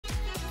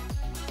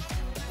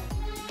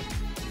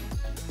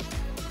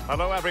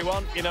Hello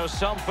everyone. You know,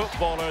 some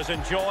footballers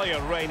enjoy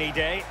a rainy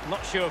day.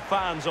 Not sure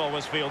fans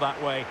always feel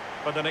that way,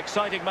 but an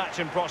exciting match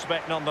in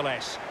prospect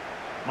nonetheless.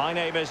 My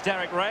name is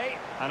Derek Ray,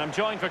 and I'm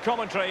joined for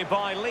commentary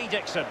by Lee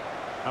Dixon.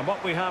 And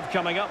what we have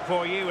coming up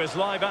for you is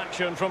live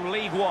action from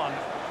League One.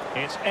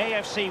 It's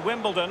AFC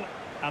Wimbledon,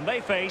 and they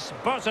face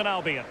Burton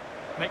Albion.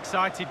 I'm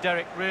excited,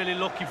 Derek. Really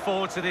looking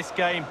forward to this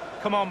game.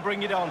 Come on,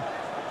 bring it on.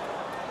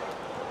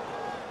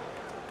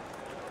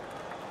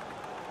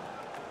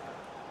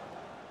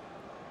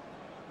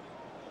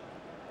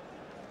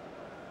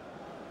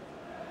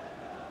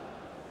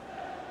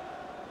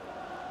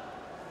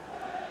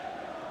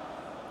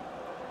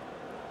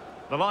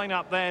 The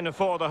lineup then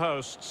for the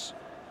hosts.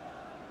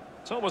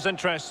 It's always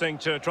interesting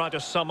to try to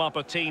sum up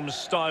a team's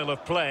style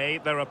of play,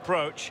 their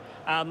approach,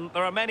 and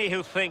there are many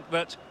who think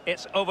that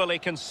it's overly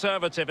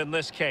conservative in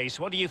this case.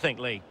 What do you think,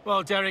 Lee?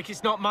 Well, Derek,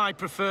 it's not my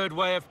preferred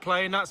way of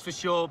playing, that's for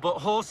sure, but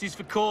horses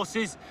for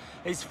courses,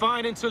 it's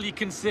fine until you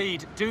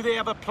concede. Do they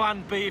have a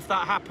plan B if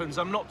that happens?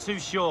 I'm not too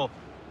sure.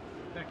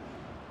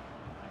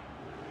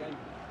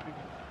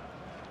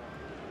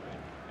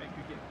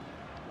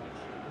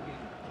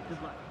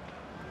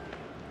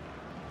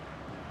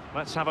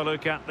 Let's have a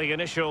look at the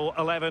initial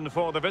 11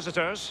 for the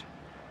visitors.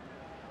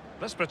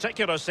 This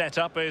particular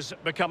setup is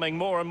becoming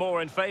more and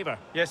more in favour.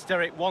 Yes,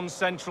 Derek, one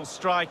central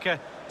striker,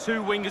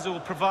 two wingers who will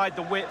provide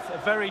the width, a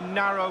very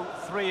narrow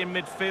three in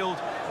midfield.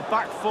 The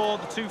back four,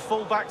 the two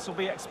full-backs will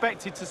be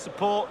expected to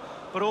support,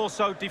 but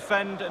also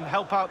defend and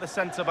help out the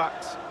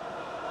centre-backs.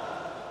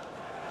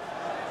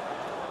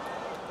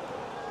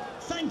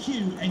 Thank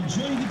you.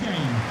 Enjoy the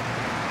game.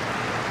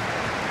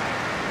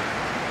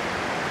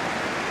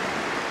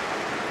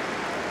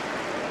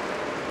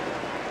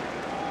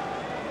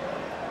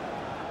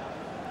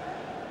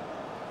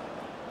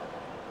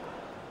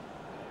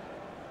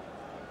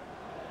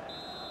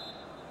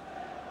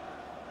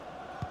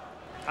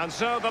 And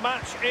so the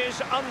match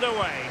is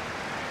underway.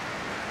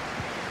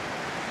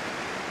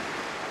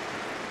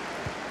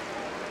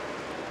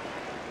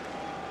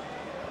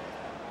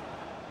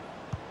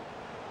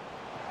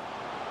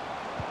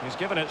 He's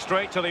given it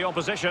straight to the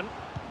opposition.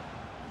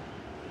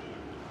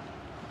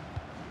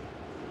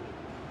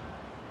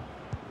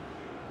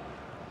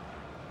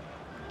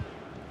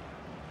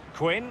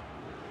 Quinn.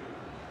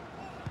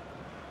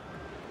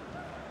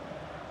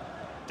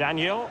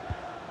 Daniel.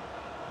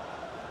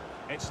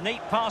 It's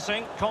neat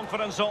passing,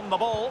 confidence on the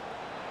ball.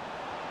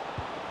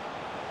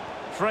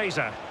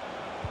 Fraser.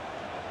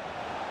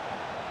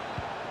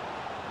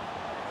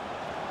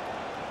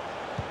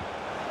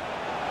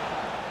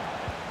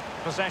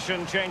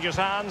 Possession changes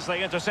hands,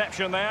 the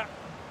interception there.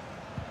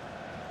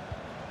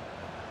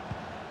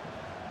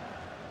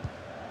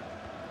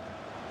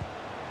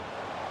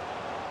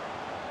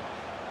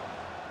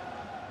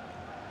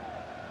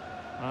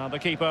 The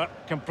keeper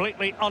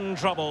completely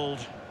untroubled.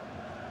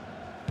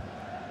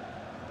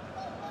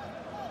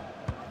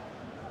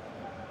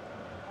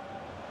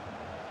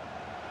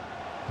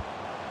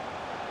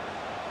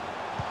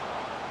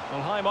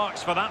 Well, high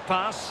marks for that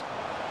pass.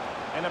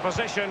 In a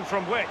position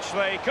from which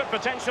they could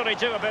potentially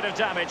do a bit of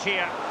damage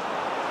here.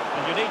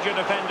 And you need your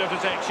defender to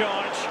take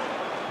charge.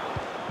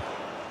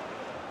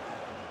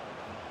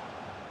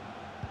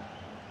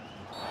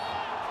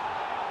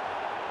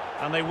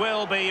 And they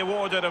will be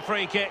awarded a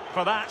free kick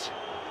for that.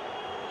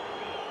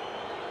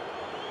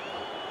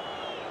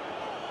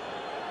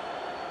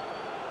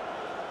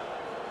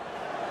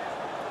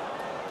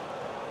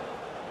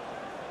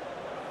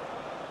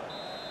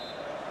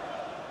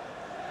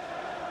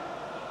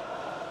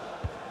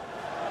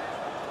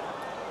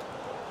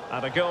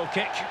 And a goal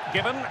kick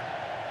given.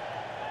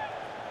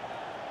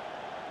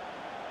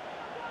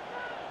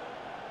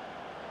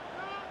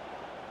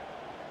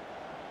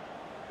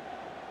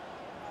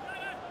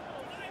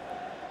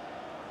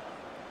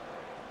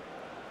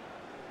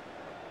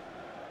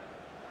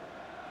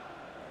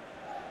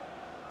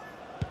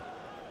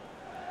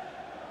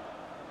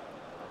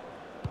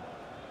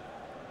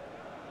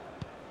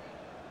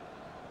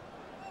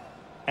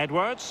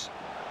 Edwards,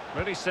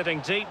 really sitting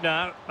deep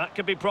now. That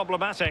could be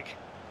problematic.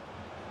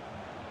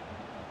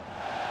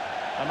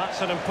 And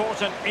that's an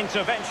important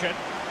intervention.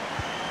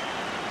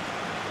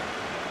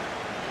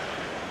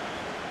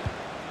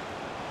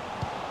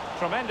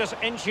 Tremendous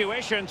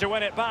intuition to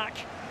win it back.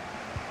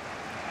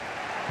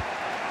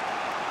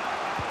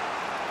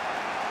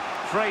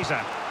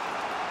 Fraser.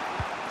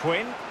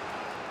 Quinn.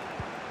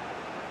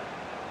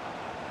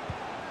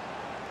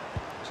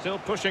 Still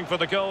pushing for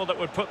the goal that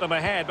would put them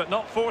ahead, but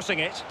not forcing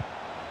it.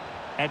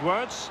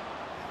 Edwards.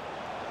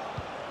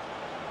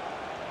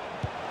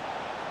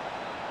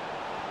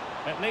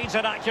 It needs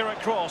an accurate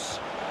cross.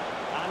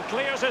 And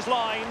clears his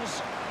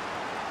lines.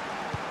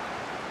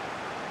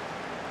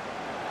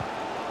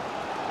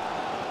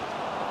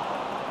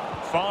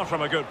 Far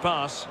from a good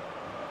pass.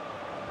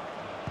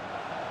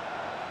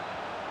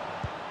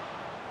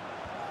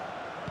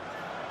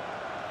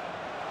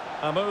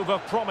 A move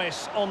of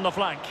promise on the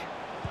flank.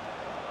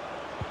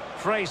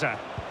 Fraser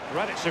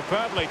read it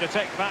superbly to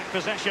take back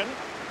possession.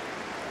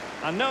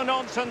 And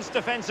no-nonsense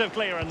defensive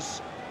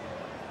clearance.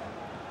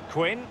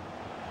 Quinn.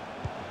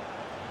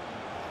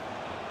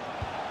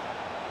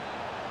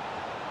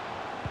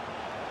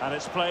 And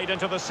it's played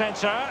into the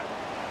centre.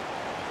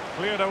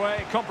 Cleared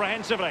away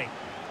comprehensively.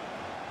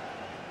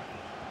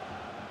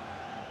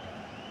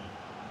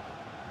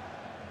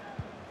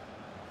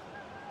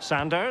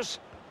 Sanders.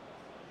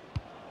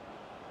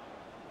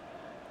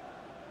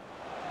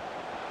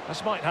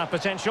 This might have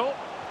potential.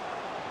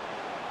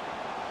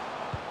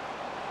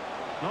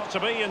 Not to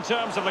be in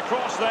terms of the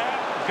cross there.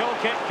 Goal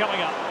kick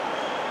coming up.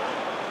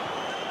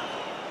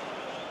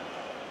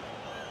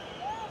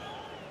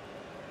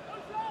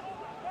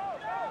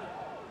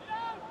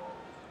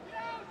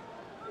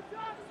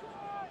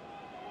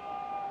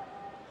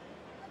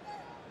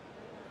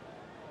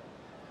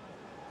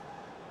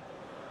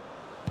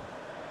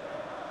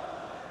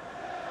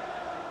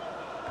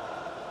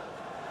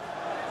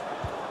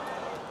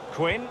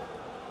 Quinn.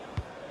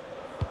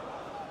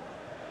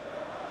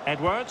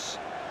 Edwards.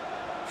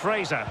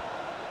 Fraser.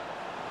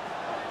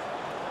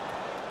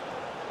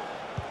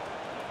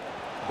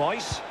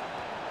 Boyce.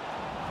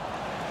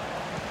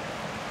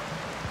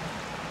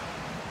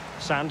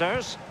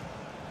 Sanders.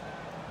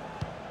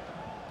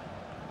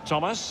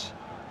 Thomas.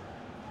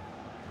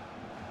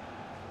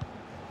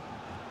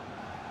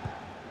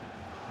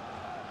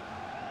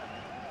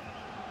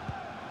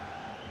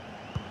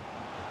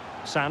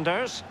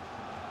 Sanders.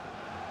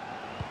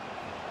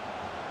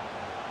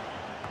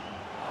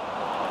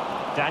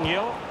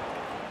 Daniel.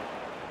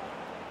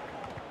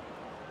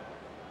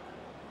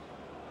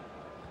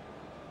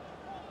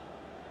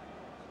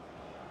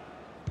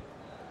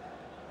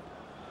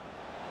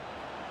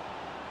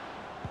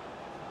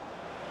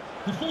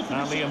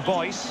 Albion and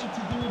Boyce. There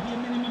will be a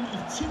minimum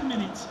of 2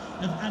 minutes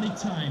of added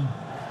time.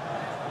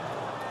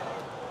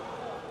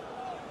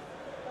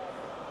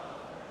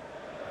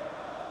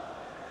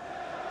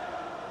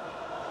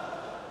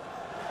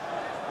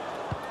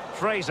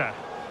 Fraser,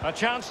 a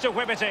chance to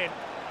whip it in.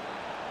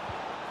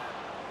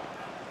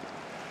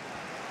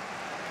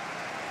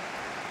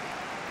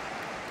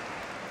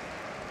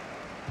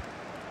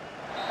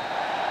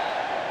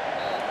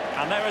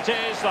 And there it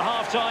is, the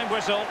half-time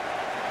whistle.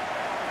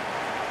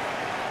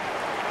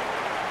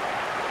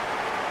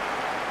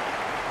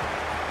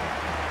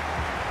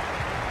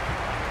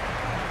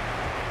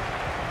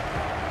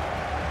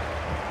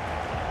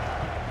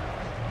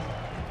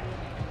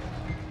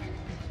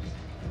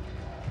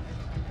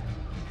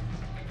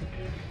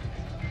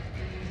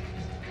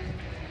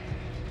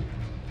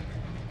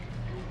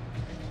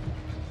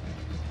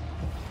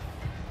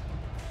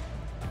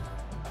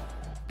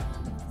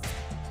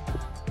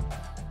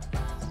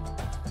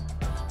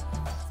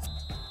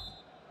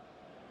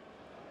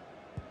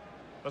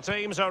 The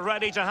teams are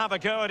ready to have a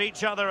go at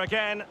each other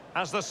again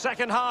as the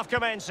second half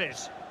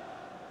commences.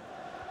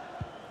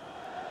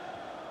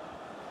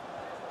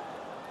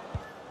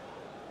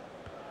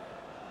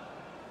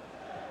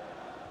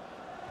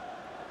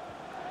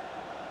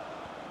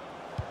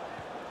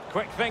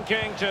 Quick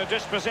thinking to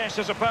dispossess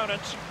his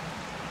opponent.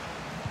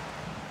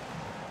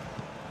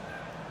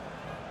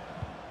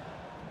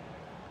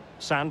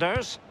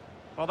 Sanders.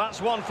 Well,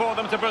 that's one for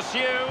them to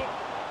pursue.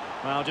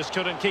 Well, just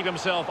couldn't keep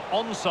himself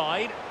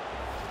onside.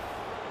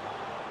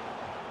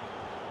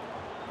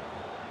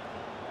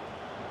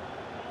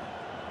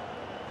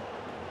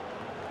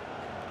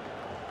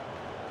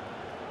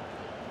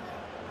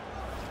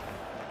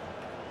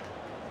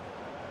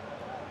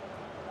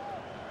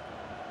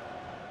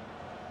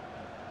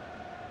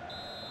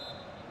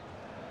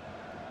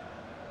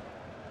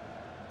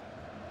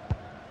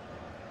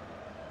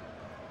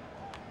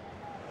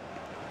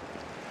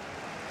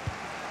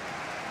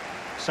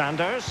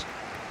 Sanders.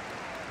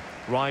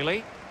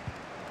 Riley.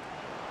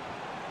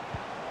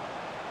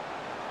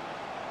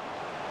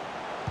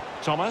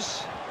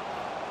 Thomas.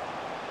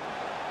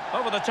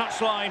 Over the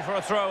touchline for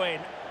a throw-in.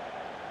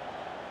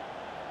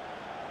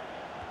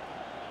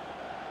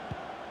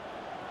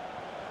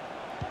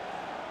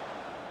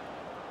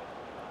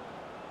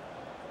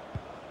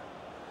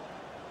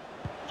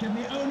 Can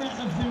the owner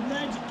of the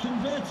red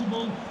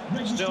convertible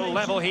still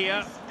level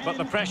here, but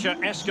the pressure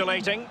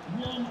escalating.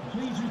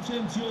 Please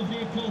return to your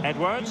vehicle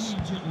Edwards.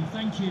 immediately.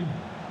 Thank you.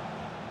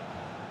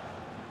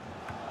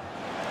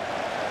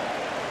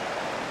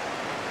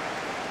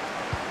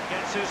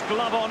 Gets his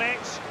glove on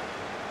it.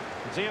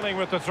 Dealing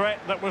with the threat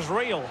that was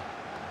real.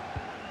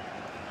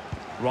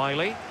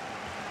 Riley.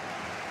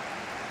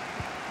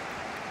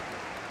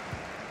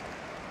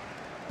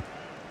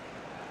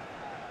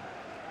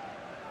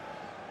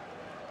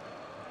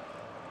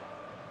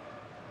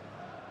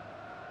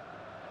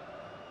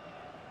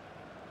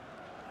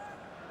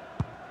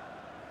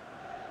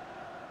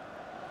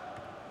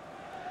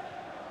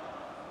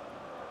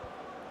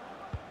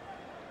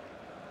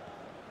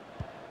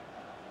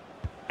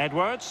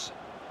 Edwards.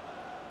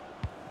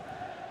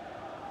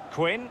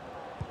 Quinn.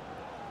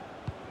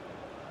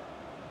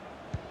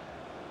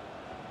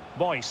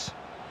 Boyce.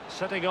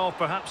 Setting off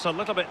perhaps a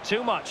little bit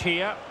too much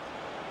here.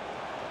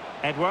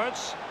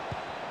 Edwards.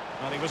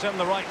 And he was in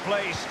the right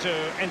place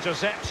to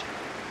intercept.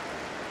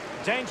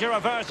 Danger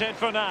averted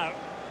for now.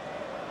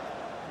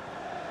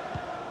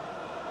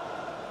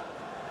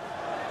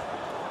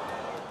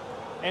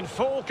 In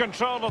full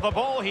control of the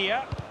ball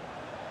here.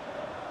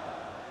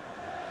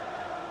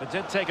 It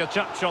did take a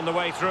touch on the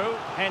way through,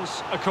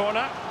 hence a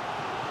corner.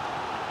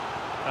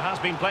 There has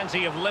been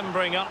plenty of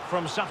limbering up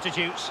from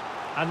substitutes,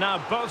 and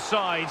now both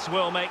sides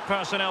will make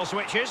personnel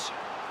switches.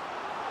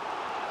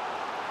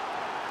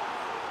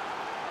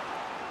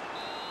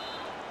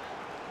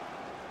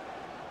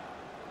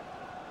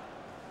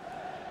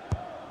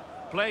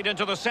 Played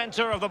into the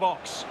centre of the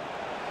box.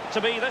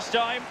 To be this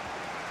time.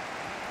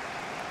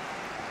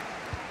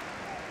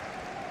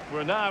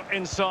 We're now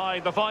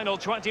inside the final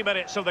 20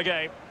 minutes of the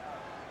game.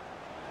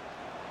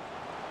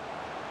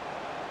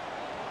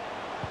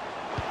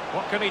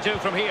 What can he do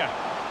from here?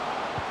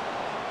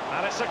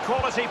 And it's a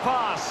quality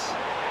pass.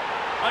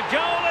 A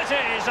goal it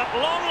is, at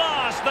long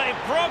last. They've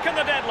broken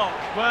the deadlock.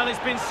 Well, it's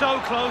been so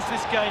close,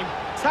 this game.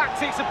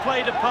 Tactics have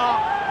played a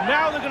part.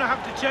 Now they're going to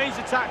have to change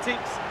the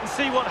tactics and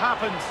see what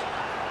happens.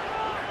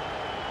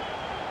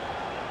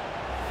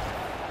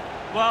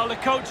 Well, the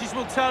coaches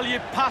will tell you,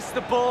 pass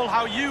the ball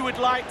how you would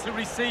like to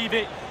receive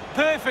it.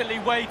 Perfectly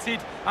weighted,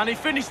 and he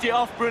finished it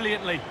off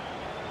brilliantly.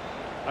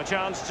 A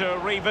chance to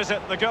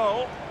revisit the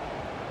goal.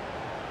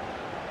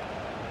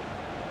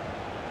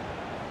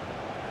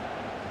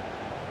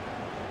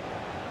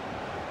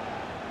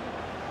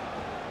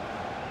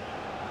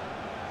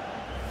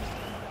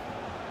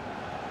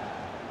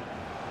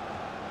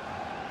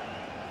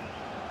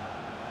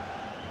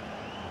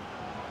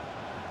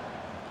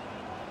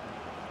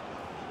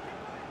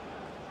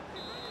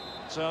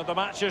 So the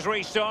match has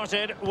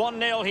restarted,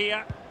 1-0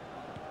 here.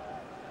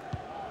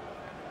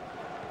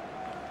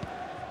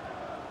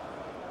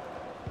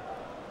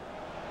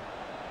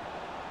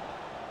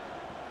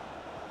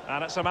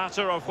 And it's a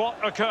matter of what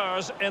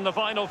occurs in the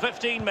final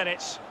 15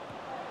 minutes.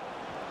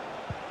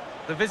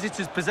 The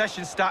visitors'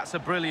 possession stats are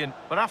brilliant,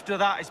 but after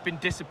that it's been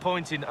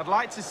disappointing. I'd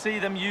like to see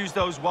them use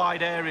those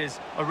wide areas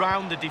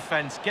around the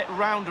defence, get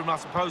round them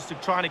as opposed to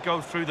trying to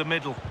go through the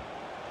middle.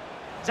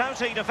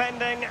 Doughty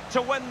defending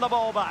to win the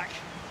ball back.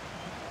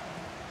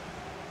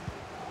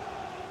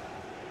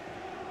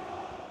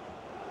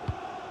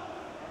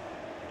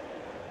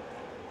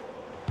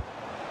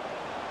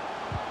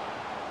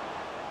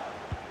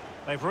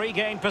 They've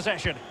regained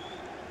possession.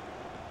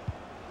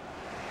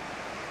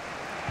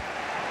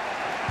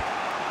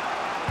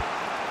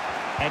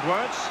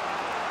 Edwards.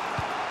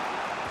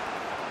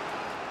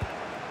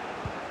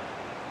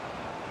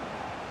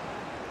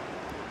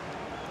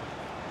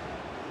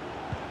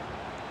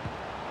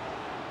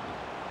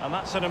 And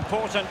that's an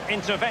important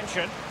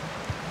intervention.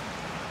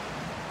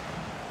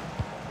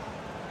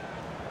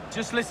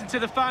 Just listen to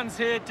the fans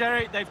here,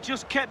 Derek. They've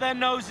just kept their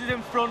noses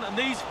in front, and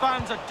these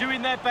fans are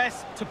doing their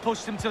best to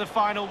push them to the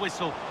final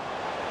whistle.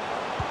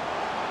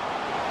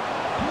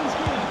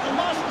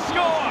 Must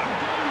score!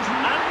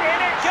 And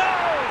in it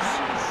goes!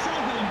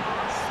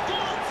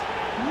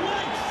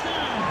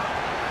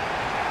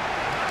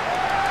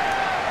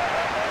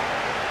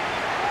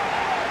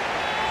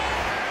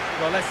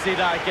 Well, let's see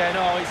that again.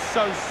 Oh, it's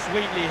so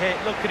sweetly hit.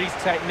 Look at his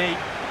technique.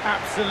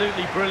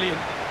 Absolutely brilliant.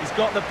 He's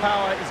got the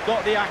power, he's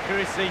got the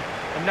accuracy,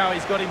 and now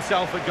he's got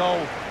himself a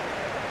goal.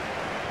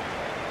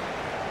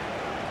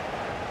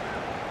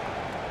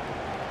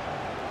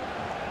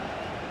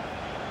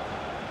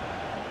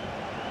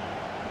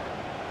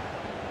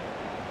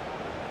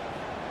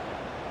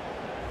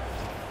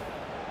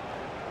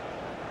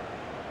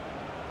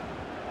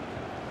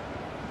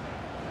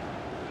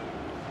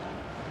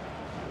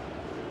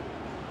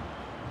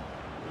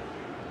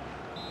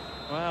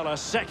 Well, a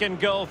second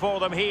goal for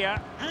them here.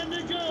 And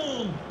a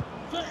goal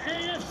for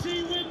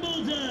AFC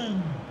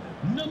Wimbledon.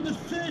 Number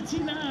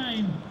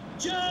 39,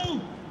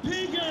 Joe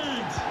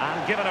Pigott.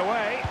 And given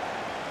away.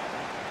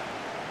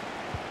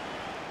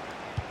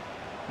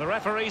 The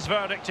referee's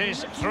verdict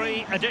is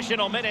 3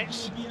 additional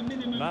minutes.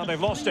 Now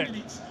they've lost it.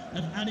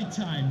 Of added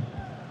time.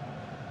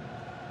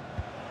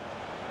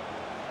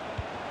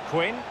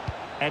 Quinn,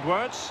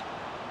 Edwards.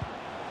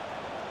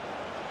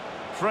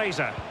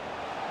 Fraser.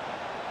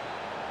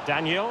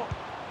 Daniel.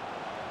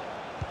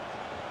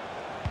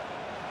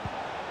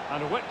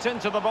 And whipped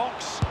into the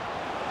box.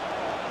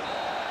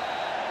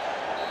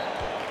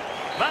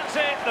 That's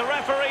it, the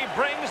referee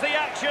brings the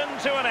action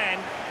to an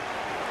end.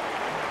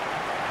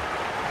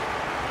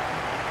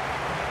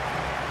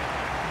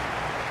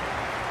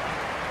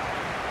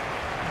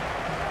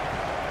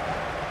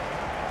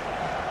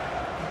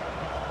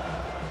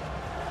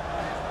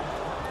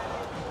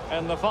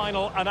 In the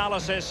final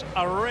analysis,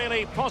 a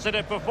really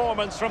positive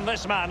performance from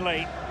this man,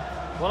 Lee.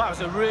 Well, that was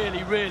a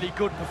really, really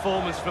good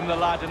performance from the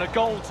lad, and a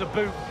goal to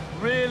boot.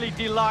 Really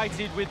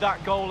delighted with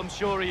that goal, I'm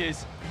sure he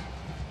is.